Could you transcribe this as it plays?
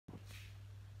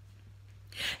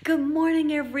Good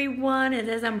morning, everyone. And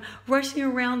as I'm rushing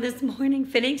around this morning,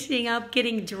 finishing up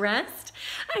getting dressed,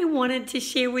 I wanted to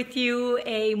share with you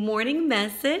a morning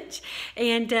message.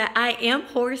 And I am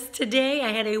hoarse today. I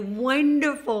had a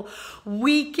wonderful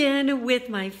weekend with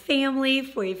my family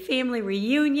for a family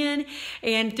reunion.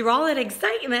 And through all that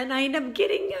excitement, I ended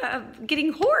up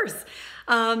getting hoarse.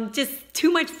 Just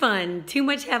too much fun, too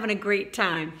much having a great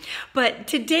time. But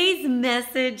today's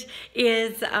message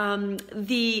is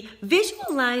the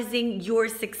visualizing your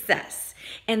success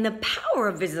and the power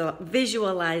of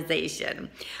visualization.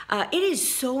 It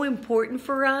is so important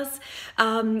for us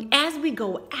as we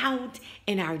go out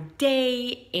in our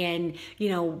day and,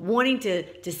 wanting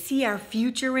to see our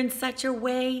future in such a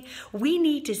way. We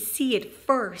need to see it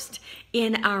first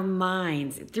in our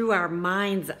minds, through our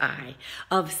mind's eye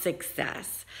of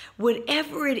success.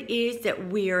 Whatever it is that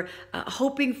we're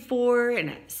hoping for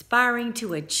and aspiring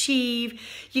to achieve,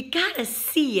 you gotta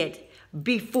see it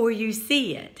before you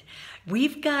see it.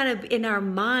 We've got to, in our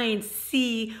minds,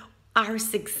 see our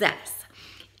success.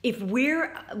 If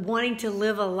we're wanting to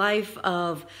live a life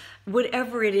of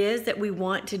whatever it is that we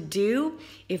want to do,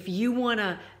 if you want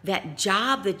that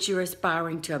job that you're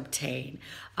aspiring to obtain,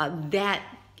 that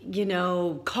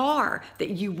car that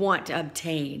you want to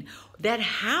obtain, that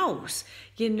house,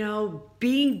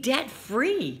 being debt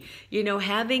free,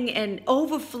 having an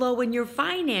overflow in your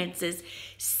finances,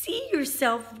 see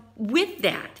yourself with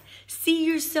that. See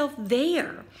yourself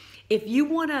there. If you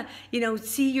want to,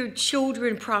 see your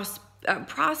children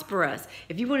prosperous,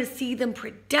 if you want to see them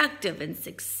productive and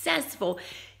successful,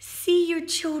 see your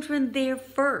children there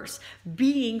first,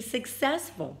 being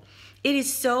successful. It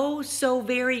is so, so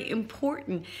very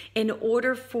important in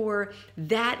order for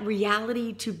that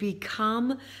reality to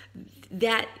become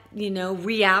that,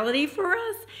 reality for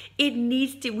us. We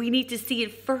need to see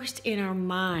it first in our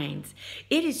minds.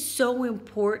 It is so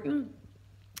important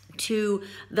to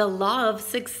the law of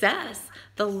success.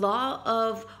 The law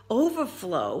of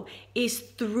overflow is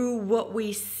through what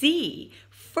we see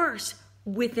first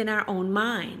within our own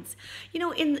minds.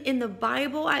 In the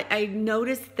Bible, I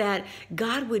noticed that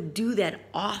God would do that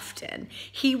often.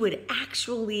 He would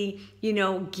actually,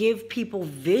 give people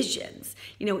visions.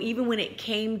 Even when it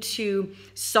came to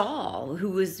Saul,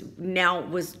 who his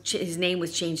name was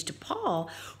changed to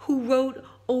Paul, who wrote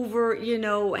over,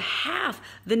 half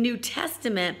the New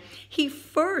Testament.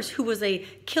 Who was a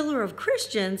killer of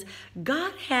Christians,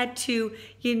 God had to,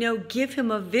 give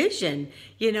him a vision,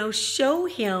 show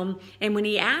him. And when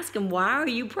he asked him, why are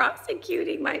you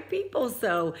prosecuting my people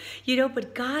so?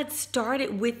 But God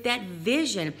started with that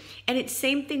vision. And it's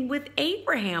same thing with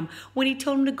Abraham when he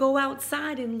told him to go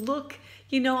outside and look,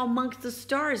 amongst the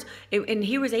stars. And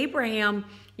here was Abraham,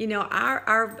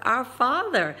 our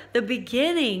father, the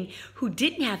beginning, who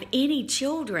didn't have any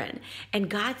children. And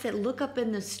God said, look up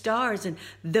in the stars, and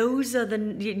those are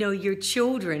your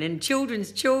children and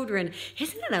children's children.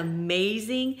 Isn't that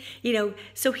amazing?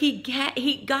 So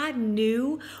God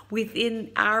knew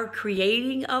within our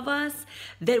creating of us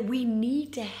that we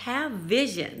need to have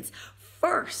visions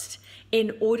first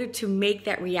in order to make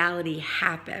that reality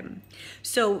happen.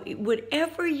 So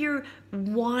whatever you're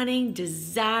wanting,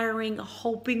 desiring,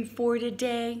 hoping for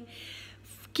today,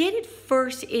 get it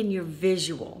first in your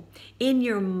visual, in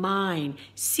your mind.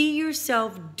 See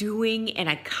yourself doing and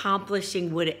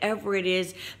accomplishing whatever it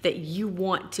is that you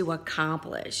want to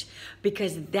accomplish,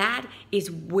 because that is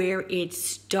where it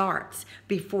starts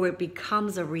before it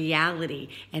becomes a reality.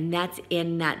 And that's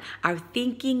in that our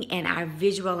thinking and our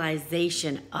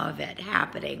visualization of it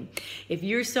happening. If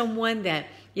you're someone that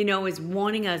is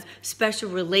wanting a special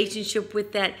relationship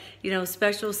with that,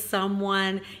 special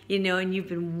someone, and you've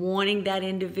been wanting that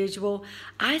individual,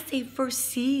 I say first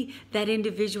see that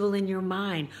individual in your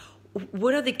mind.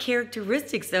 What are the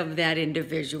characteristics of that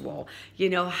individual?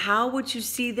 How would you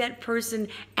see that person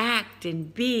act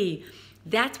and be?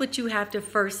 That's what you have to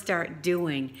first start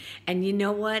doing. And you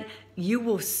know what? You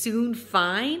will soon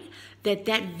find that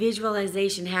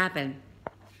visualization happened.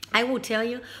 I will tell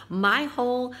you, my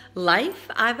whole life,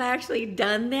 I've actually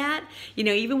done that.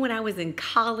 Even when I was in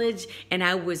college and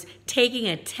I was taking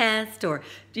a test or,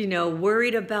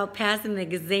 worried about passing the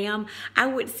exam, I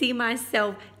would see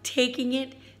myself taking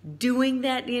it, doing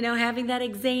that, having that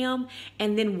exam,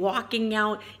 and then walking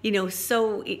out,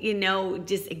 so,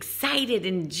 just excited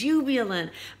and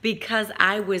jubilant because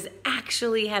I was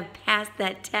actually have passed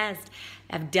that test.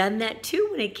 have done that too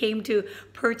when it came to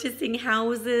purchasing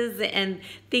houses and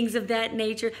things of that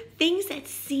nature. Things that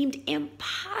seemed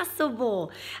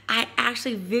impossible. I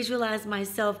actually visualized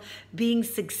myself being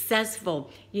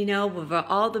successful, you know, with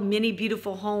all the many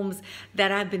beautiful homes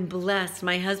that I've been blessed,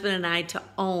 my husband and I, to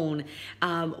own.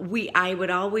 I would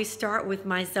always start with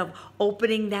myself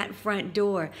opening that front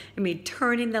door. I mean,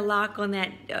 turning the lock on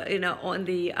that, on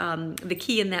the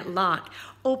key in that lock,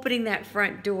 opening that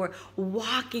front door,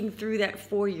 walking through that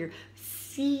foyer,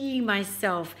 seeing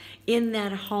myself in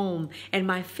that home and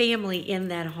my family in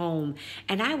that home.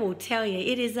 And I will tell you,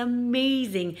 it is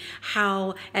amazing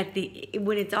how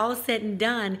when it's all said and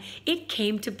done, it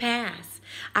came to pass.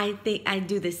 I think I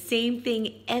do the same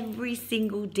thing every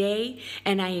single day,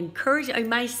 and I encourage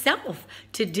myself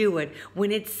to do it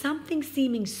when it's something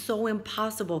seeming so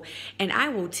impossible. And I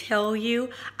will tell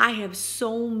you, I have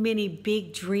so many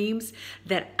big dreams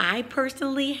that I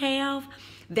personally have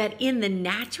that in the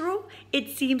natural, it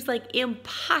seems like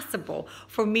impossible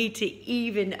for me to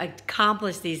even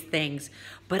accomplish these things.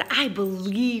 But I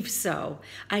believe so.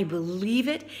 I believe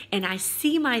it, and I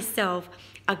see myself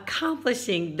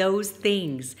accomplishing those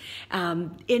things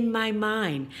in my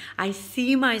mind. I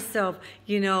see myself,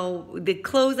 the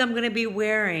clothes I'm going to be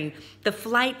wearing, the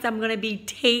flights I'm going to be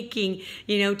taking,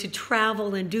 to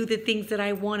travel and do the things that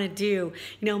I want to do.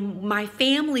 My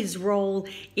family's role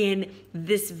in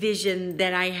this vision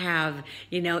that I have,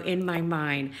 in my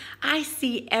mind. I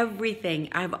see everything.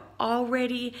 I've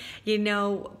already,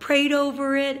 prayed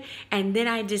over it, and then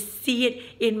I just see it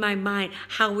in my mind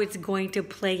how it's going to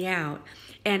play out.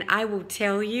 And I will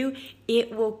tell you,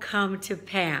 it will come to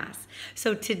pass.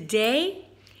 So today,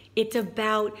 it's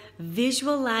about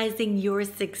visualizing your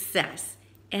success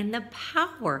and the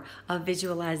power of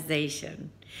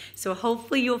visualization. So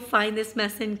hopefully you'll find this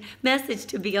message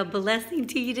to be a blessing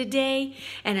to you today.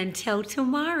 And until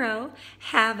tomorrow,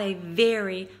 have a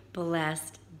very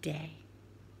blessed day.